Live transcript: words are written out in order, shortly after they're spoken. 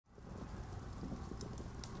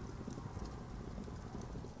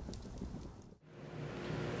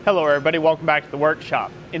Hello everybody, welcome back to the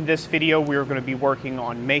workshop. In this video we're going to be working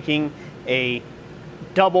on making a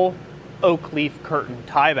double oak leaf curtain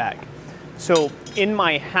tie back. So in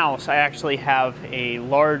my house I actually have a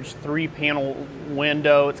large 3-panel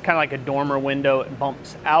window. It's kind of like a dormer window. It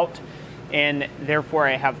bumps out, and therefore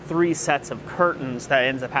I have 3 sets of curtains that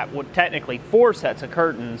ends up having, well, technically 4 sets of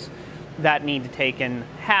curtains that need to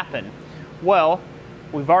happen. Well,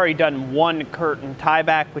 we've already done one curtain tie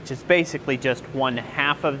back, which is basically just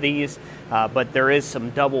 1/2 of these, but there is some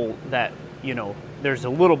double that, there's a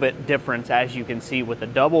little bit difference, as you can see with the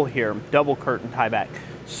double here, double curtain tie back.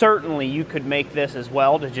 Certainly you could make this as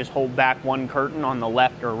well to just hold back one curtain on the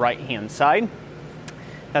left or right hand side.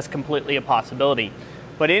 That's completely a possibility.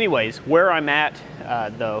 But anyways, where I'm at,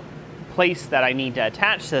 the place that I need to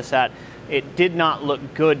attach this at, it did not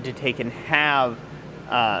look good to take and have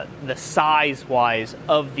the size-wise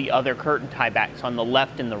of the other curtain tie backs on the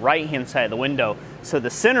left and the right-hand side of the window. So the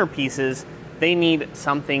center pieces, they need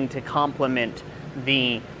something to complement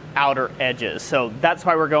the outer edges. So that's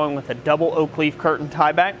why we're going with a double oak leaf curtain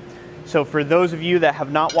tie back. So for those of you that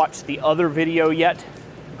have not watched the other video yet,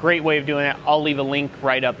 great way of doing it. I'll leave a link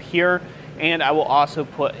right up here, and I will also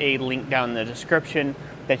put a link down in the description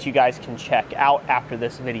that you guys can check out after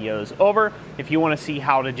this video is over if you want to see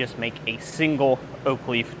how to just make a single oak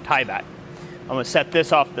leaf tie back. I'm going to set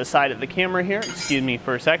this off the side of the camera here. Excuse me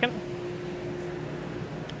for a second.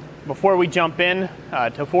 Before we jump in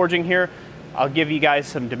to forging here, I'll give you guys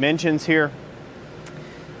some dimensions here.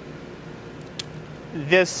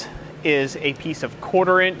 This is a piece of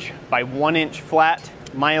 1/4 inch by 1 inch flat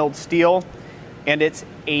mild steel, and it's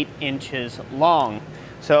 8 inches long.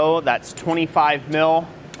 So that's 25 mil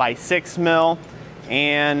by 6 mil,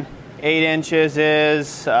 and 8 inches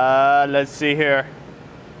is, let's see here.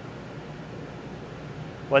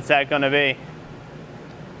 What's that gonna be?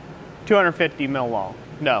 250 mil long.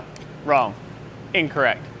 No, wrong,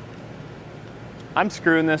 incorrect. I'm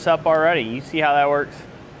screwing this up already. You see how that works?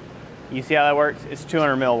 You see how that works? It's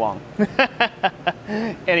 200 mil long.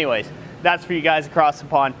 Anyways, that's for you guys across the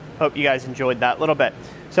pond. Hope you guys enjoyed that little bit.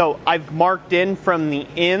 So I've marked in from the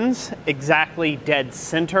ends exactly dead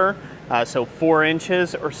center, so 4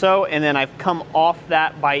 inches or so, and then I've come off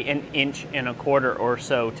that by 1 1/4 inches or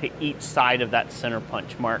so to each side of that center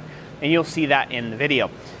punch mark, and you'll see that in the video.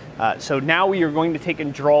 So now we are going to take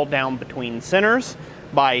and draw down between centers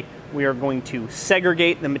we are going to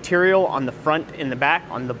segregate the material on the front and the back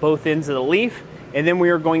on the both ends of the leaf, and then we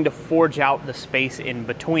are going to forge out the space in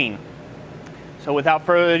between. So without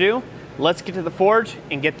further ado, let's get to the forge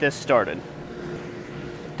and get this started.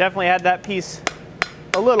 Definitely had that piece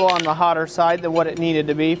a little on the hotter side than what it needed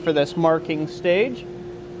to be for this marking stage,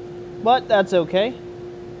 but that's okay.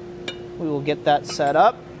 We will get that set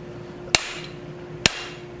up.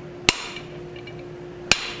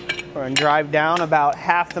 We're going to drive down about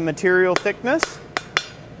half the material thickness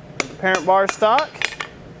of the parent bar stock,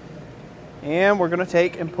 and we're going to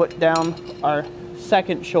take and put down our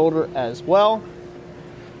second shoulder as well.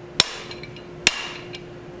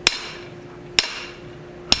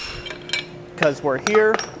 Because we're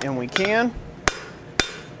here and we can.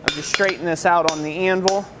 I'll just straighten this out on the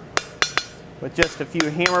anvil with just a few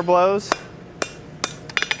hammer blows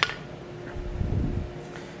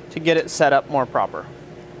to get it set up more proper.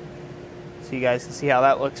 So you guys can see how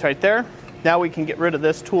that looks right there. Now we can get rid of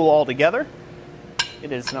this tool altogether.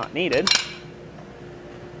 It is not needed.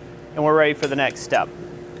 And we're ready for the next step.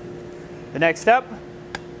 The next step,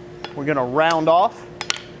 we're going to round off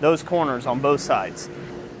those corners on both sides.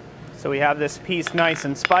 So we have this piece nice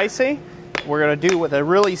and spicy. We're going to do with a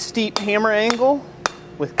really steep hammer angle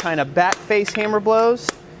with kind of back face hammer blows.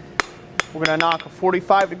 We're going to knock a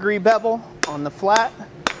 45-degree bevel on the flat.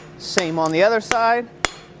 Same on the other side,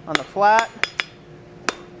 on the flat.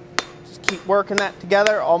 Just keep working that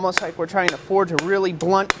together, almost like we're trying to forge a really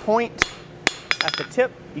blunt point at the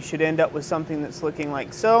tip. You should end up with something that's looking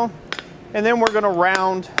like so. And then we're going to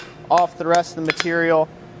round off the rest of the material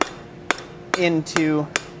into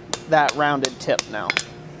that rounded tip now.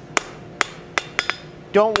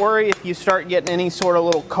 Don't worry if you start getting any sort of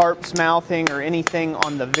little carp's mouthing or anything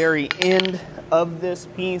on the very end of this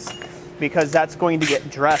piece, because that's going to get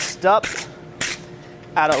dressed up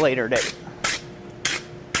at a later date.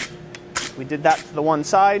 We did that to the one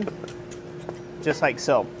side, just like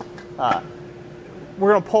so.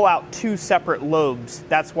 We're going to pull out 2 separate lobes.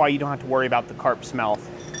 That's why you don't have to worry about the carp's mouth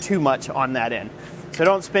too much on that end. So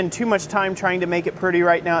don't spend too much time trying to make it pretty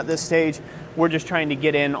right now at this stage. We're just trying to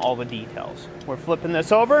get in all the details. We're flipping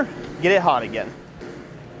this over, get it hot again.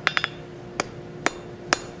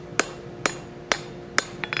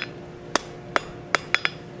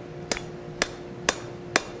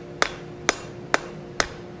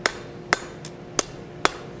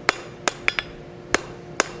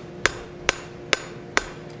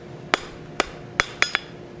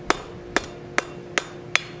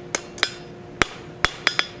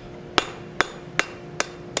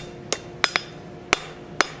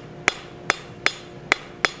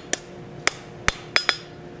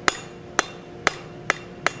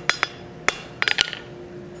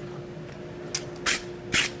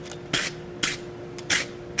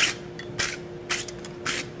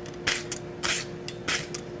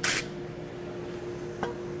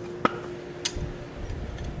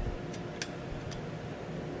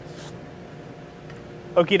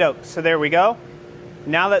 Okie doke, so there we go.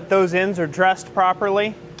 Now that those ends are dressed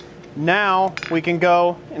properly, now we can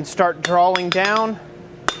go and start drawing down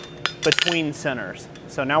between centers.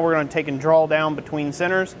 So now we're going to take and draw down between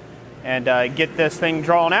centers and get this thing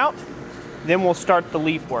drawn out. Then we'll start the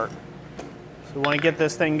leaf work. So we want to get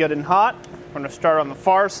this thing good and hot. We're going to start on the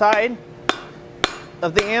far side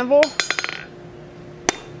of the anvil.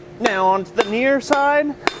 Now onto the near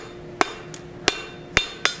side.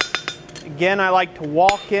 Again, I like to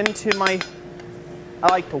walk into my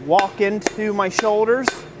shoulders.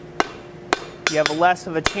 You have less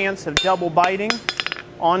of a chance of double biting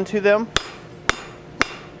onto them.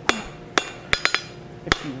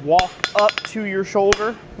 If you walk up to your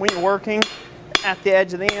shoulder when you're working at the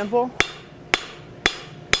edge of the anvil.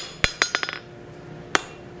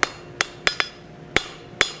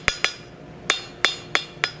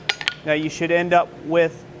 Now you should end up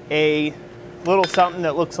with a little something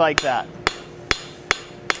that looks like that.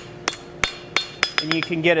 And you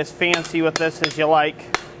can get as fancy with this as you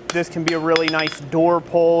like. This can be a really nice door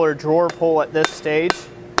pull or drawer pull at this stage.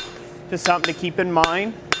 Just something to keep in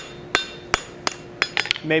mind.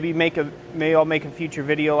 Maybe I'll make a future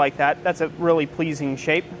video like that. That's a really pleasing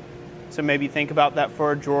shape. So maybe think about that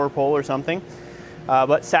for a drawer pull or something.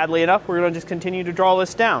 But sadly enough, we're going to just continue to draw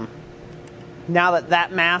this down. Now that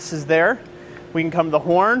that mass is there, we can come to the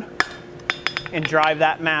horn and drive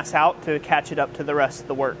that mass out to catch it up to the rest of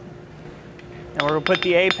the work. Now we're going to put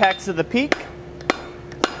the apex of the peak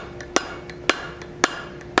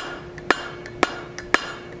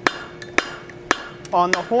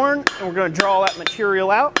on the horn, and we're going to draw that material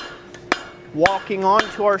out, walking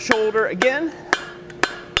onto our shoulder again.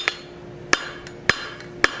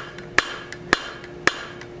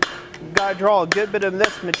 We've got to draw a good bit of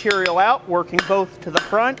this material out, working both to the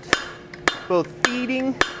front, both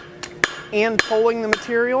feeding and pulling the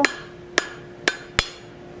material.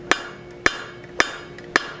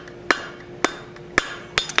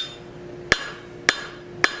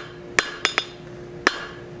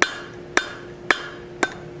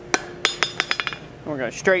 We're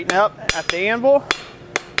going to straighten up at the anvil.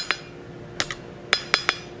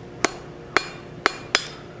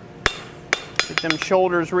 Get them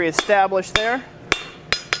shoulders reestablished there.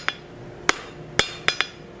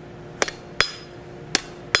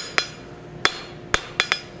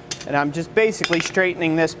 And I'm just basically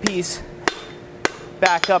straightening this piece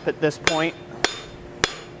back up at this point,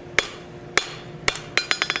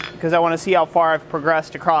 because I want to see how far I've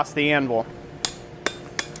progressed across the anvil.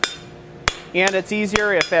 And it's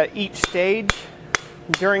easier if at each stage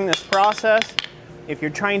during this process, if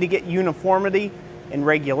you're trying to get uniformity and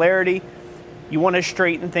regularity, you want to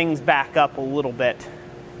straighten things back up a little bit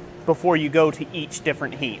before you go to each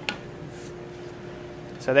different heat.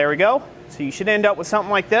 So there we go. So you should end up with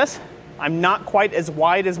something like this. I'm not quite as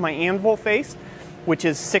wide as my anvil face, which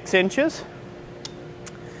is 6 inches.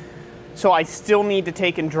 So I still need to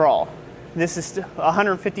take and draw. This is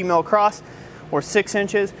 150 mil across, or 6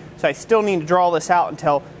 inches. So I still need to draw this out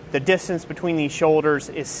until the distance between these shoulders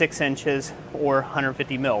is 6 inches or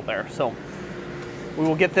 150 mil there. So we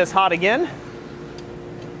will get this hot again.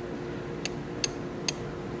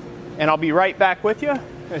 And I'll be right back with you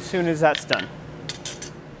as soon as that's done.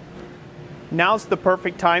 Now's the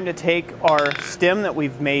perfect time to take our stem that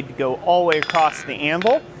we've made to go all the way across the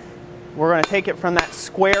anvil. We're going to take it from that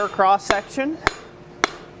square cross section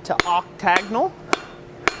to octagonal.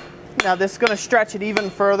 Now this is going to stretch it even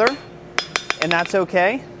further, and that's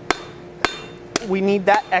okay. We need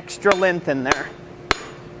that extra length in there.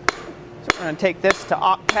 So we're going to take this to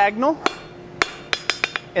octagonal,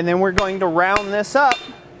 and then we're going to round this up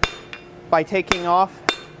by taking off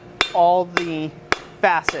all the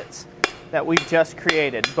facets that we've just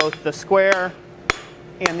created, both the square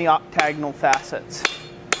and the octagonal facets.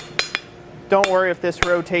 Don't worry if this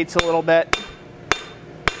rotates a little bit,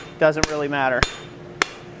 doesn't really matter.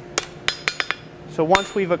 So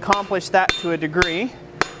once we've accomplished that to a degree,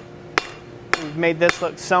 we've made this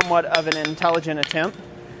look somewhat of an intelligent attempt.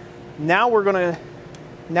 Now we're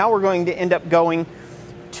going to end up going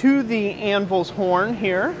to the anvil's horn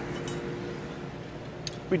here.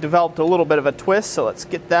 We developed a little bit of a twist, so let's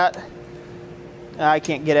get that. I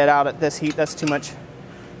can't get it out at this heat, that's too much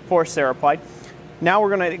force there applied. Now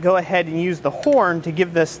we're going to go ahead and use the horn to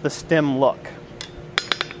give this the stem look.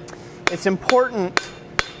 It's important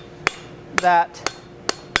that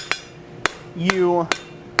you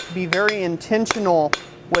be very intentional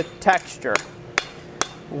with texture.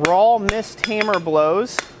 Raw mist hammer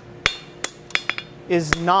blows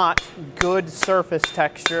is not good surface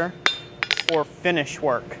texture or finish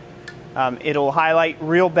work. It'll highlight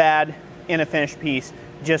real bad in a finished piece,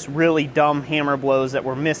 just really dumb hammer blows that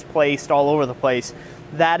were misplaced all over the place.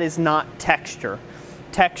 That is not texture.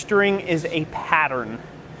 Texturing is a pattern.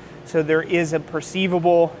 So there is a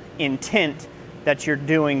perceivable intent that you're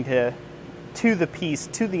doing to the piece,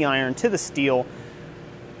 to the iron, to the steel,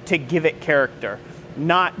 to give it character.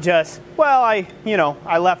 Not just, well, I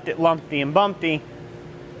left it lumpy and bumpy,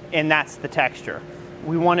 and that's the texture.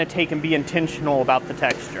 We want to take and be intentional about the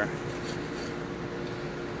texture.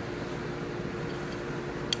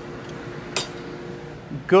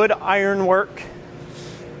 Good ironwork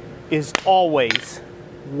is always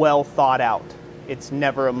well thought out. It's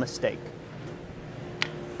never a mistake.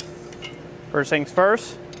 First things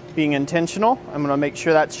first, being intentional. I'm going to make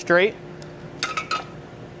sure that's straight.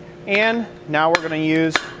 And now we're going to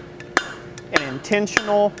use an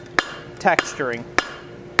intentional texturing.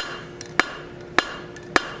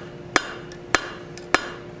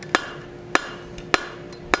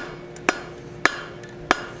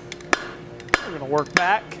 We're going to work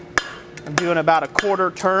back. I'm doing about a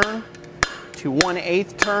 1/4 turn to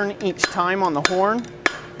 1/8 turn each time on the horn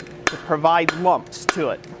to provide lumps to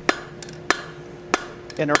it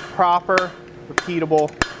in a proper,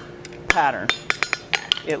 repeatable pattern.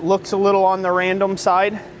 It looks a little on the random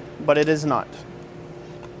side, but it is not.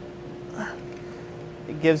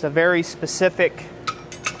 It gives a very specific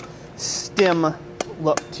stem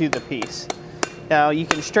look to the piece. Now you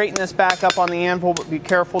can straighten this back up on the anvil, but be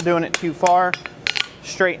careful doing it too far.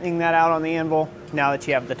 Straightening that out on the anvil now that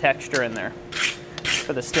you have the texture in there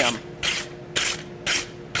for the stem.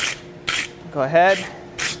 Go ahead,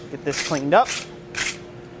 get this cleaned up.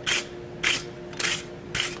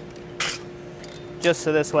 Just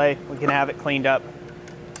so this way we can have it cleaned up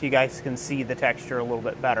so you guys can see the texture a little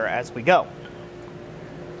bit better as we go.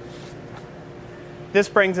 This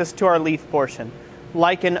brings us to our leaf portion.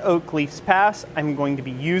 Like in oak leaf's pass, I'm going to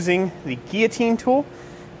be using the guillotine tool,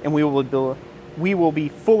 and we will be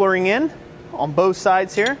fullering in on both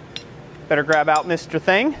sides here. Better grab out Mr.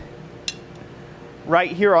 Thing.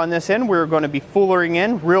 Right here on this end, we're going to be fullering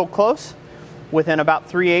in real close, within about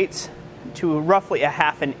 3/8 to roughly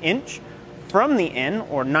 1/2 inch from the end,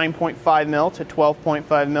 or 9.5 mil to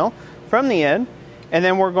 12.5 mil from the end. And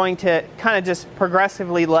then we're going to kind of just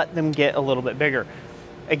progressively let them get a little bit bigger.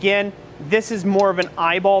 Again, this is more of an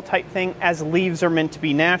eyeball type thing, as leaves are meant to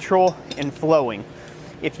be natural and flowing.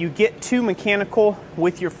 If you get too mechanical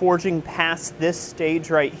with your forging past this stage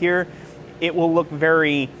right here, it will look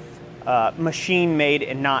very machine-made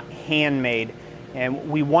and not handmade. And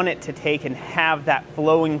we want it to take and have that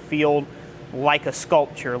flowing feel like a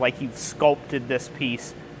sculpture, like you've sculpted this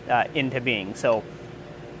piece into being. So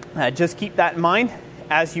just keep that in mind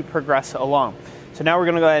as you progress along. So now we're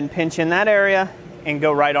going to go ahead and pinch in that area and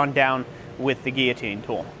go right on down with the guillotine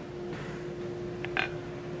tool.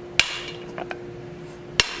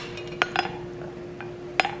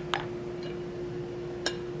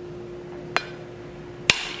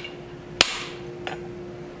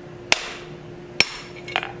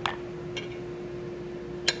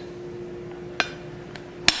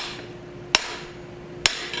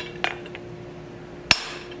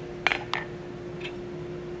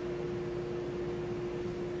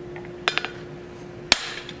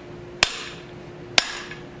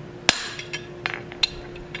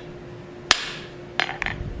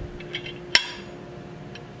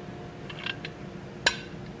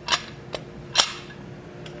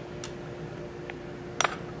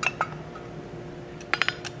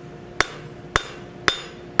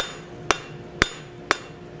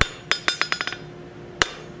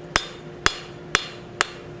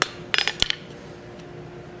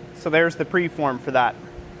 So there's the preform for that.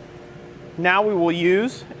 Now we will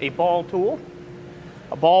use a ball tool,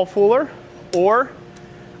 a ball fuller, or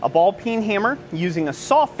a ball peen hammer using a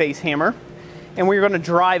soft face hammer, and we're going to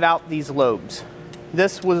drive out these lobes.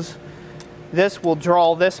 This will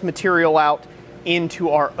draw this material out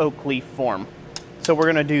into our oak leaf form. So we're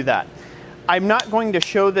going to do that. I'm not going to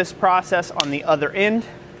show this process on the other end.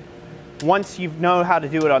 Once you know how to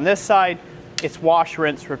do it on this side, it's wash,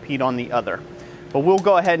 rinse, repeat on the other. But we'll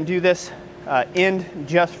go ahead and do this end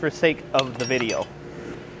just for sake of the video.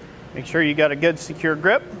 Make sure you got a good secure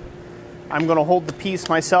grip. I'm going to hold the piece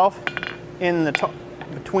myself in the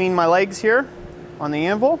between my legs here on the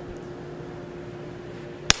anvil.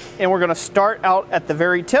 And we're going to start out at the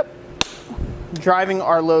very tip, driving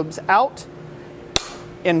our lobes out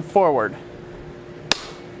and forward.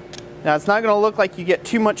 Now it's not going to look like you get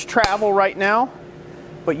too much travel right now,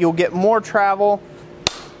 but you'll get more travel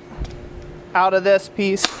out of this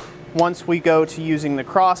piece once we go to using the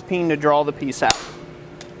cross peen to draw the piece out.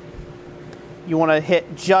 You want to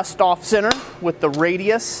hit just off center with the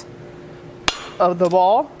radius of the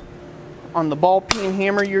ball on the ball peen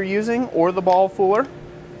hammer you're using or the ball fuller.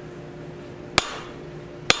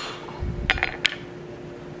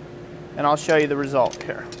 And I'll show you the result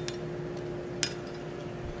here.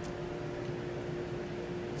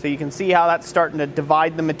 So you can see how that's starting to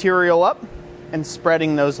divide the material up and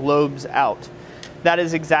spreading those lobes out. That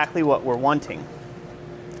is exactly what we're wanting.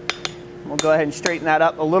 We'll go ahead and straighten that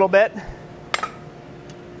up a little bit.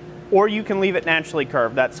 Or you can leave it naturally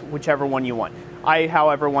curved. That's whichever one you want. I,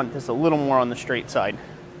 however, want this a little more on the straight side.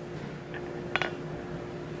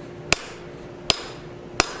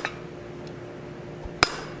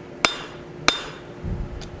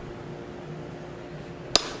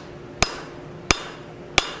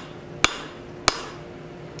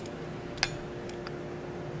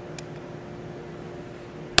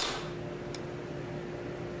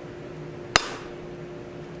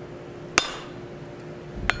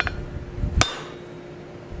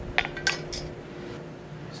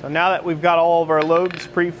 So now that we've got all of our lobes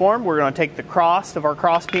preformed, we're going to take the cross of our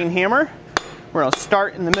cross peen hammer. We're going to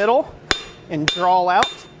start in the middle and draw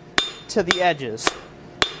out to the edges.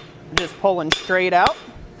 Just pulling straight out.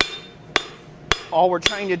 All we're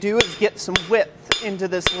trying to do is get some width into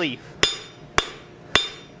this leaf.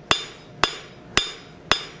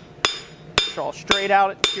 Draw straight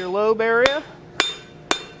out into your lobe area.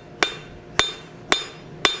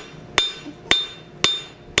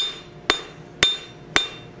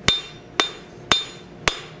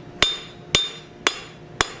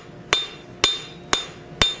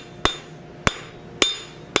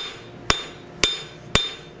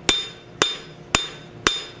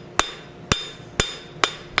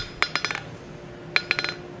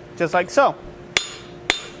 Just like so.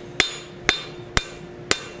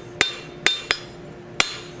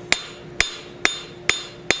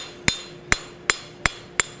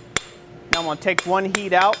 Now I'm going to take one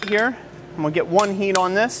heat out here. I'm going to get one heat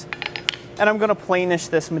on this, and I'm going to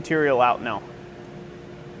planish this material out now.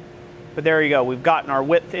 But there you go. We've gotten our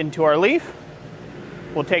width into our leaf.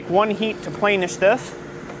 We'll take one heat to planish this.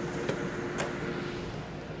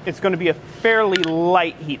 It's going to be a fairly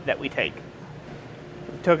light heat that we take.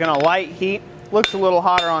 Took in a light heat. Looks a little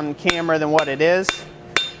hotter on camera than what it is.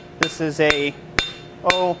 This is a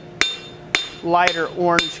lighter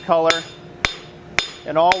orange color.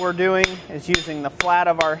 And all we're doing is using the flat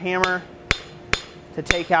of our hammer to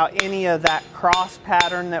take out any of that cross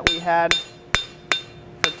pattern that we had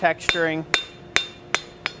for texturing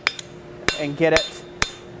and get it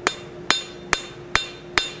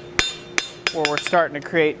where we're starting to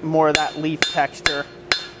create more of that leaf texture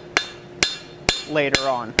later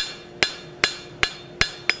on.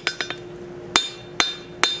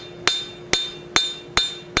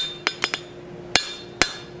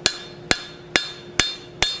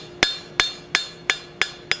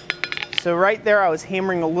 So right there I was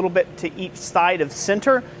hammering a little bit to each side of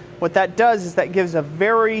center. What that does is that gives a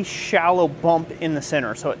very shallow bump in the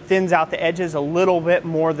center. So it thins out the edges a little bit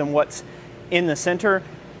more than what's in the center.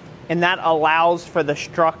 And that allows for the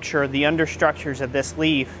structure, the understructures of this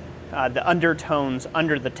leaf, the undertones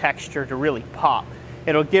under the texture to really pop.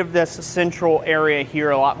 It'll give this central area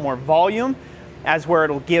here a lot more volume, as where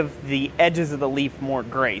it'll give the edges of the leaf more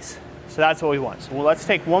grace. So that's what we want. So let's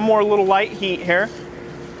take one more little light heat here.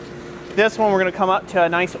 This one we're going to come up to a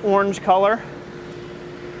nice orange color,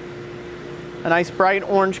 a nice bright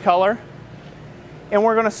orange color, and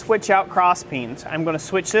we're going to switch out cross peens. I'm going to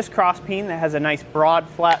switch this cross peen that has a nice broad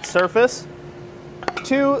flat surface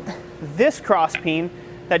to this cross peen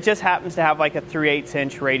that just happens to have like a 3/8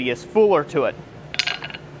 inch radius fuller to it.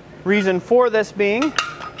 Reason for this being,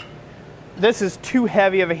 this is too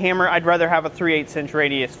heavy of a hammer. I'd rather have a 3/8 inch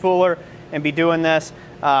radius fuller and be doing this,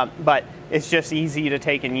 but it's just easy to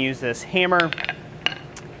take and use this hammer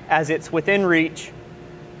as it's within reach,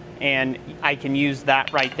 and I can use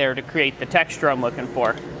that right there to create the texture I'm looking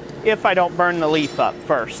for if I don't burn the leaf up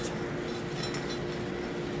first.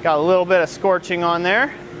 Got a little bit of scorching on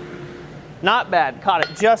there. Not bad, caught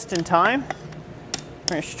it just in time. We're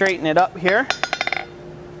going to straighten it up here.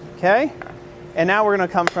 Okay, and now we're going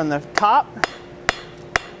to come from the top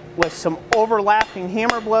with some overlapping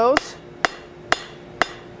hammer blows,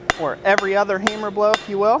 or every other hammer blow if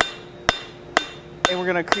you will, and we're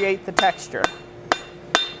going to create the texture.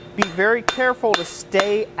 Be very careful to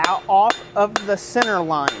stay out off of the center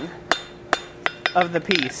line of the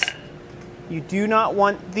piece. You do not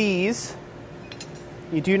want these.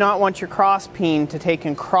 You do not want your cross peen to take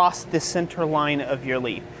and cross the center line of your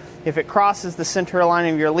leaf. If it crosses the center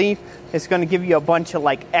line of your leaf, it's going to give you a bunch of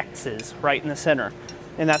like X's right in the center,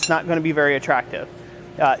 and that's not going to be very attractive.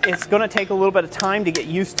 It's going to take a little bit of time to get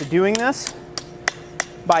used to doing this,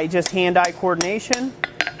 by just hand-eye coordination,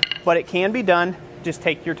 but it can be done. Just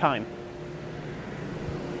take your time.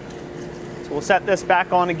 So we'll set this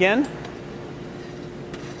back on again.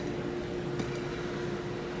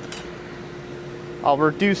 I'll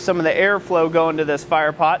reduce some of the airflow going to this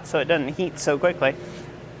fire pot so it doesn't heat so quickly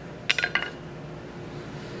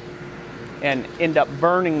and end up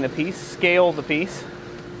burning the piece, scale the piece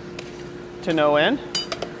to no end.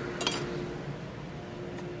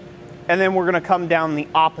 And then we're going to come down the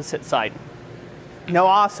opposite side. Now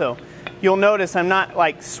also, you'll notice I'm not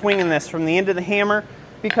like swinging this from the end of the hammer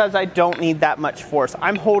because I don't need that much force.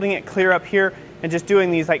 I'm holding it clear up here and just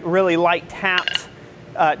doing these like really light taps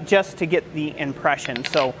just to get the impression.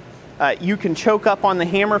 So you can choke up on the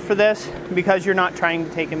hammer for this because you're not trying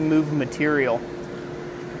to take and move material.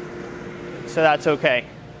 So that's okay.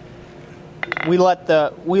 We let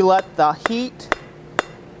the heat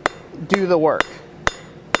do the work.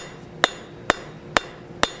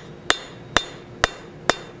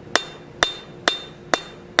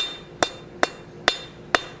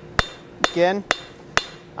 Again,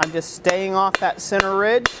 I'm just staying off that center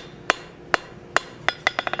ridge.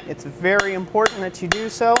 It's very important that you do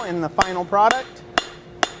so in the final product.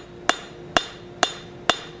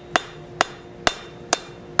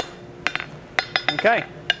 Okay.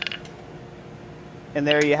 And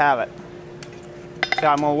there you have it. So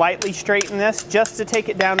I'm going to lightly straighten this just to take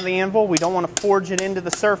it down to the anvil. We don't want to forge it into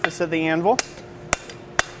the surface of the anvil,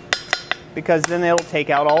 because then it'll take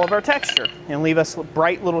out all of our texture and leave us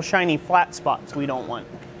bright little shiny flat spots we don't want.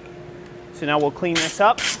 So now we'll clean this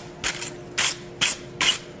up.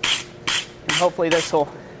 And hopefully this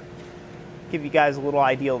will give you guys a little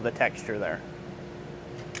idea of the texture there.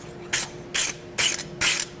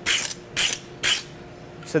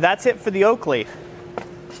 So that's it for the oak leaf.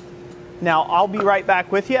 Now I'll be right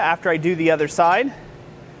back with you after I do the other side.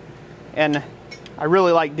 And I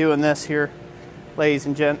really like doing this here, ladies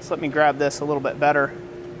and gents. Let me grab this a little bit better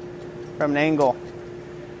from an angle.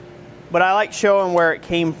 But I like showing where it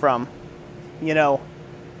came from. You know,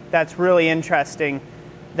 that's really interesting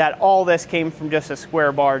that all this came from just a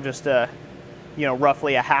square bar, just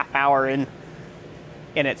roughly a half hour in,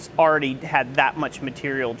 and it's already had that much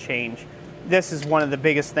material change. This is one of the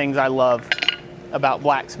biggest things I love about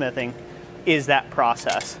blacksmithing, is that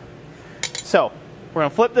process. So we're gonna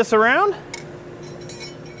flip this around.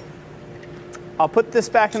 I'll put this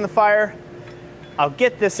back in the fire. I'll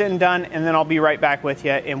get this in done, and then I'll be right back with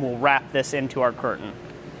you, and we'll wrap this into our curtain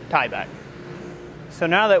tie back. So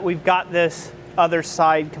now that we've got this other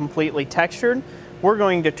side completely textured, we're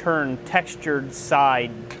going to turn textured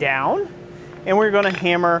side down, and we're going to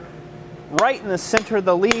hammer right in the center of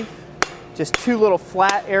the leaf, just two little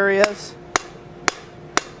flat areas,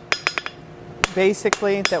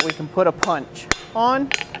 basically, that we can put a punch on.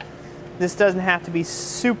 This doesn't have to be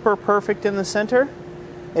super perfect in the center.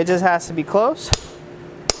 It just has to be close.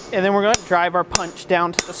 And then we're going to drive our punch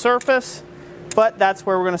down to the surface, but that's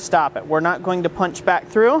where we're going to stop it. We're not going to punch back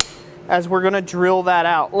through, as we're going to drill that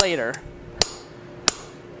out later.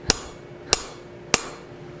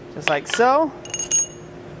 Just like so.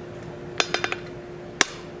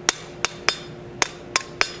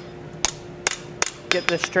 Get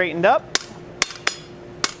this straightened up.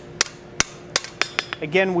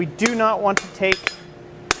 Again, we do not want to take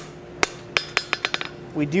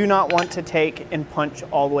and punch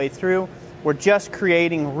all the way through. We're just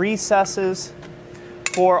creating recesses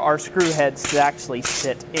for our screw heads to actually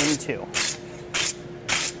sit into.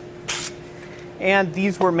 And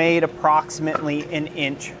these were made approximately an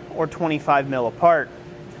inch or 25 mil apart.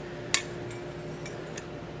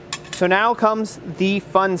 So now comes the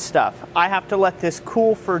fun stuff. I have to let this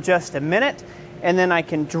cool for just a minute, and then I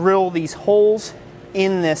can drill these holes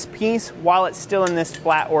in this piece while it's still in this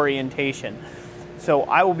flat orientation. So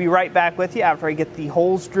I will be right back with you after I get the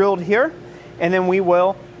holes drilled here, and then we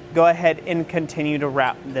will go ahead and continue to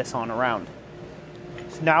wrap this on around.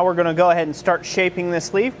 So now we're going to go ahead and start shaping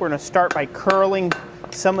this leaf. We're going to start by curling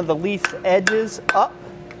some of the leaf edges up,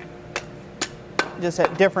 just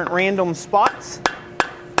at different random spots,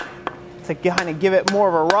 to kind of give it more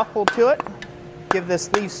of a ruffle to it, give this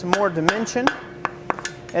leaf some more dimension.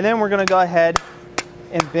 And then we're going to go ahead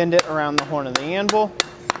and bend it around the horn of the anvil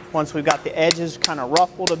once we've got the edges kind of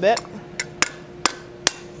ruffled a bit.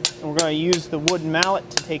 And we're going to use the wooden mallet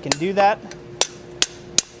to take and do that.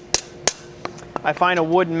 I find a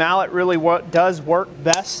wooden mallet really does work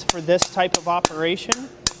best for this type of operation,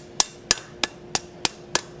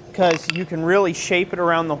 because you can really shape it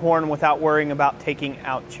around the horn without worrying about taking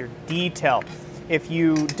out your detail. If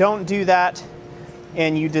you don't do that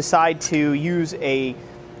and you decide to use a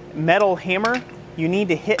metal hammer, you need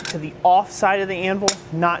to hit to the off side of the anvil,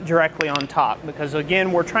 not directly on top, because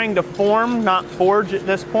again, we're trying to form, not forge at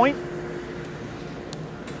this point.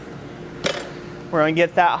 We're going to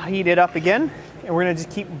get that heated up again, and we're going to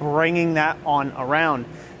just keep bringing that on around.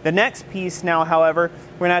 The next piece now, however,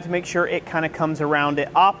 we're going to have to make sure it kind of comes around it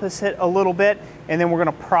opposite a little bit, and then we're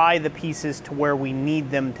going to pry the pieces to where we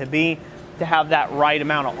need them to be to have that right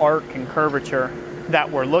amount of arc and curvature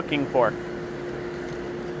that we're looking for.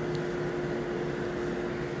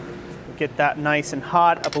 Get that nice and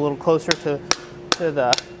hot, up a little closer to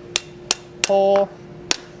the hole.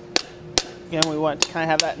 Again, we want to kind of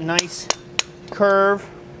have that nice curve.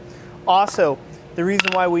 Also, the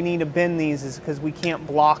reason why we need to bend these is because we can't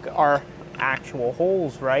block our actual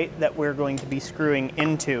holes, right, that we're going to be screwing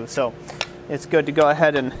into. So it's good to go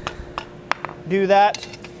ahead and do that.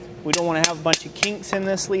 We don't want to have a bunch of kinks in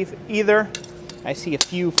this leaf either. I see a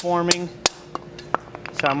few forming.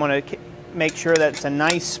 So I'm going to make sure that it's a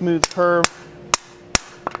nice smooth curve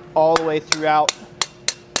all the way throughout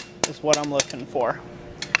is what I'm looking for.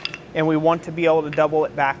 And we want to be able to double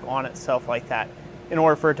it back on itself like that in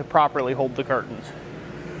order for it to properly hold the curtains.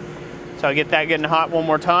 So I get that getting hot one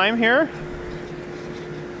more time here.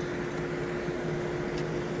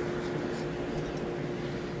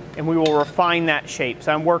 And we will refine that shape.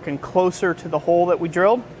 So I'm working closer to the hole that we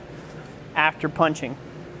drilled after punching.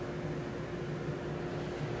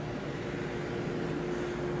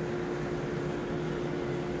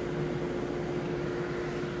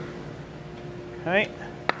 Okay,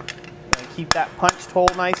 keep that punched hole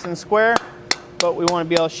nice and square, but we want to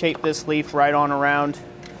be able to shape this leaf right on around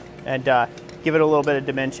and give it a little bit of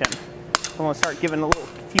dimension. So I'm going to start giving a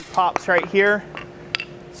few pops right here,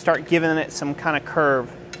 start giving it some kind of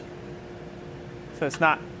curve. So it's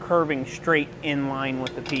not curving straight in line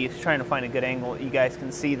with the piece. Trying to find a good angle that you guys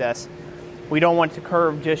can see this. We don't want to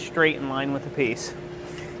curve just straight in line with the piece.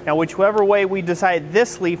 Now, whichever way we decide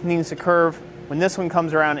this leaf needs to curve, when this one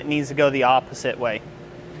comes around, it needs to go the opposite way.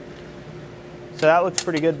 So that looks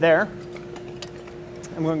pretty good there.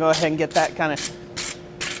 I'm going to go ahead and get that kind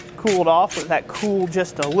of cooled off. Let that cool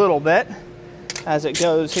just a little bit as it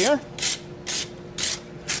goes here.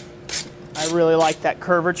 I really like that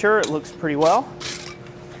curvature. It looks pretty well.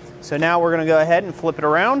 So now we're going to go ahead and flip it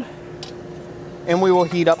around, and we will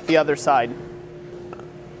heat up the other side.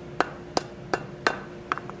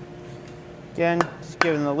 Again, just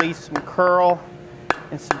giving the leaf some curl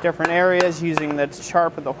in some different areas using the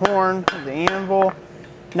sharp of the horn of the anvil.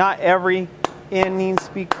 Not every end needs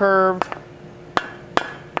to be curved,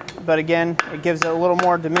 but again, it gives it a little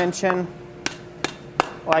more dimension.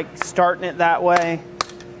 I like starting it that way,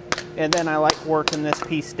 and then I like working this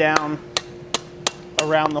piece down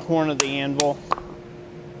around the horn of the anvil.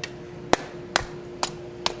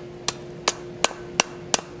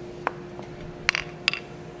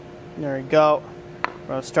 There we go. We're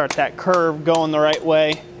going to start that curve going the right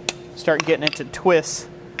way. Start getting it to twist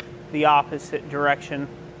the opposite direction.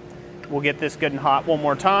 We'll get this good and hot one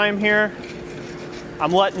more time here.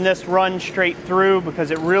 I'm letting this run straight through because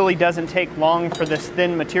it really doesn't take long for this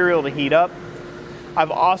thin material to heat up. I've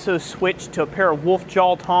also switched to a pair of wolf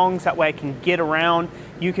jaw tongs, that way I can get around.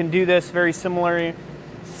 You can do this very similar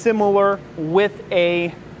with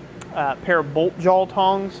a pair of bolt jaw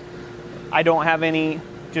tongs. I don't have any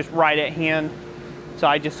just right at hand, so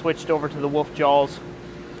I just switched over to the wolf jaws.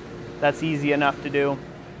 That's easy enough to do.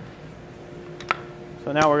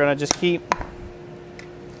 So now we're going to just keep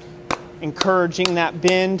encouraging that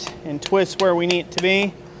bend and twist where we need it to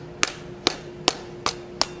be.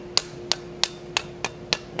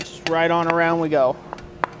 Just right on around we go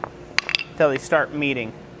until they start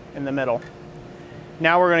meeting in the middle.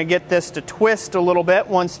 Now we're going to get this to twist a little bit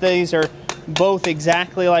once these are both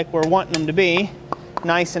exactly like we're wanting them to be.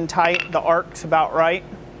 Nice and tight, the arc's about right.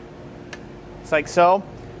 It's like so.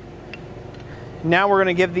 Now we're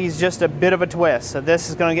going to give these just a bit of a twist. So this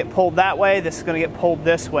is going to get pulled that way, this is going to get pulled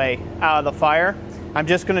this way out of the fire. I'm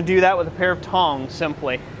just going to do that with a pair of tongs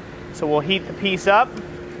simply. So we'll heat the piece up.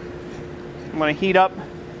 I'm going to heat up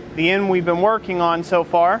the end we've been working on so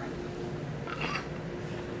far.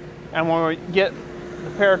 And we'll get the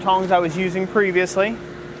pair of tongs I was using previously.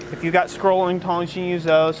 If you've got scrolling tongs, you can use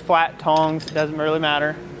those. Flat tongs, it doesn't really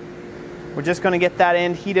matter. We're just going to get that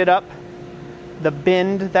end heated up, the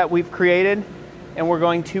bend that we've created, and we're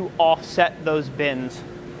going to offset those bends.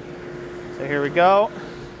 So here we go.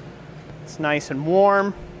 It's nice and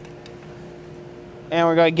warm. And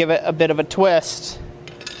we're going to give it a bit of a twist.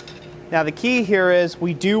 Now the key here is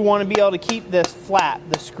we do want to be able to keep this flat,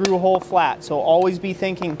 the screw hole flat. So always be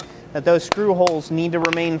thinking that those screw holes need to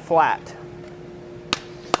remain flat.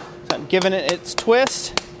 So I'm giving it its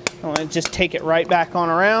twist, I want to just take it right back on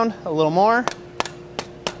around a little more.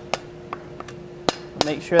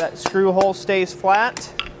 Make sure that screw hole stays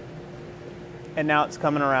flat. And now it's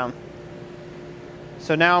coming around.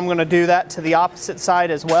 So now I'm going to do that to the opposite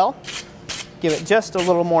side as well. Give it just a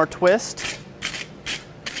little more twist.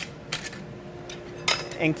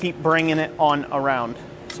 And keep bringing it on around.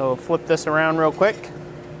 So flip this around real quick.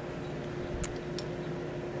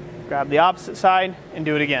 Grab the opposite side and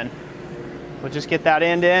do it again. We'll just get that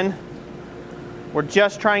end in. We're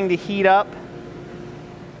just trying to heat up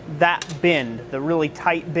that bend, the really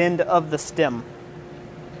tight bend of the stem,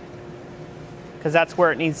 because that's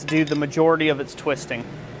where it needs to do the majority of its twisting.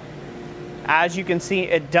 As you can see,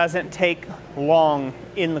 it doesn't take long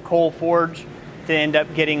in the coal forge to end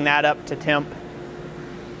up getting that up to temp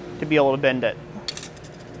to be able to bend it.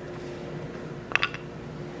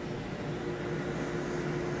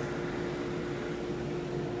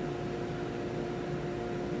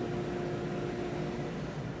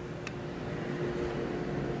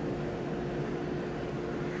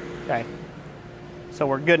 Okay, so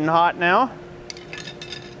we're good and hot now.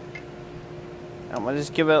 I'm gonna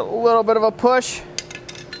just give it a little bit of a push.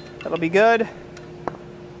 That'll be good.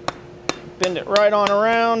 Bend it right on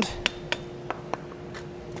around.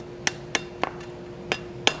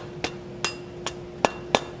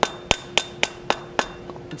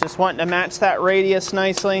 Just wanting to match that radius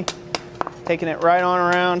nicely. Taking it right on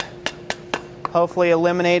around. Hopefully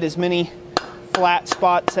eliminate as many flat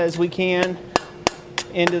spots as we can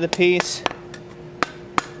into the piece.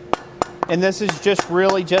 And this is just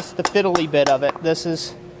really just the fiddly bit of it. This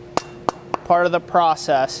is part of the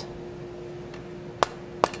process.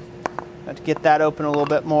 Have to get that open a little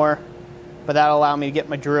bit more, but that'll allow me to get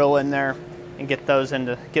my drill in there and get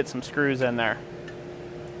some screws in there.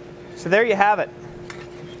 So there you have it,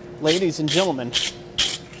 ladies and gentlemen.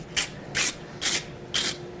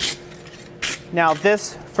 Now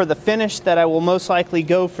this, for the finish that I will most likely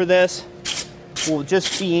go for this, will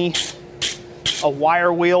just be a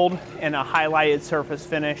wire wheeled and a highlighted surface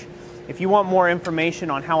finish. If you want more information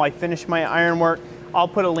on how I finish my ironwork, I'll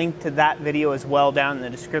put a link to that video as well down in the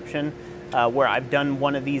description where I've done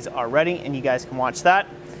one of these already, and you guys can watch that.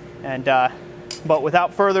 And but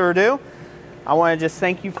without further ado, I want to just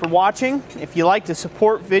thank you for watching. If you like to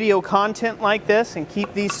support video content like this and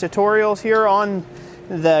keep these tutorials here on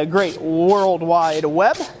the great World Wide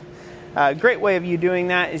Web, a great way of you doing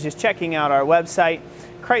that is just checking out our website,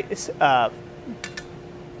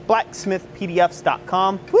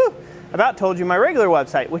 blacksmithpdfs.com. Woo! About told you my regular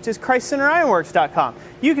website, which is christcentterironworks.com.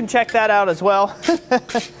 You can check that out as well.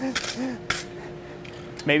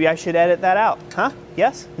 Maybe I should edit that out, huh?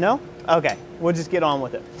 Yes? No? Okay, we'll just get on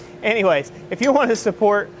with it. Anyways, if you want to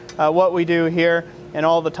support what we do here and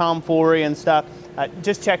all the tomfoolery and stuff,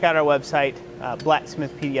 just check out our website,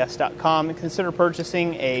 blacksmithpdfs.com, and consider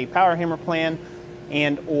purchasing a power hammer plan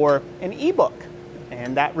and or an ebook.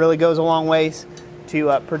 And that really goes a long ways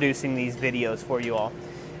to producing these videos for you all.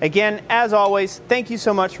 Again, as always, thank you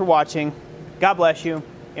so much for watching. God bless you,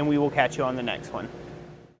 and we will catch you on the next one.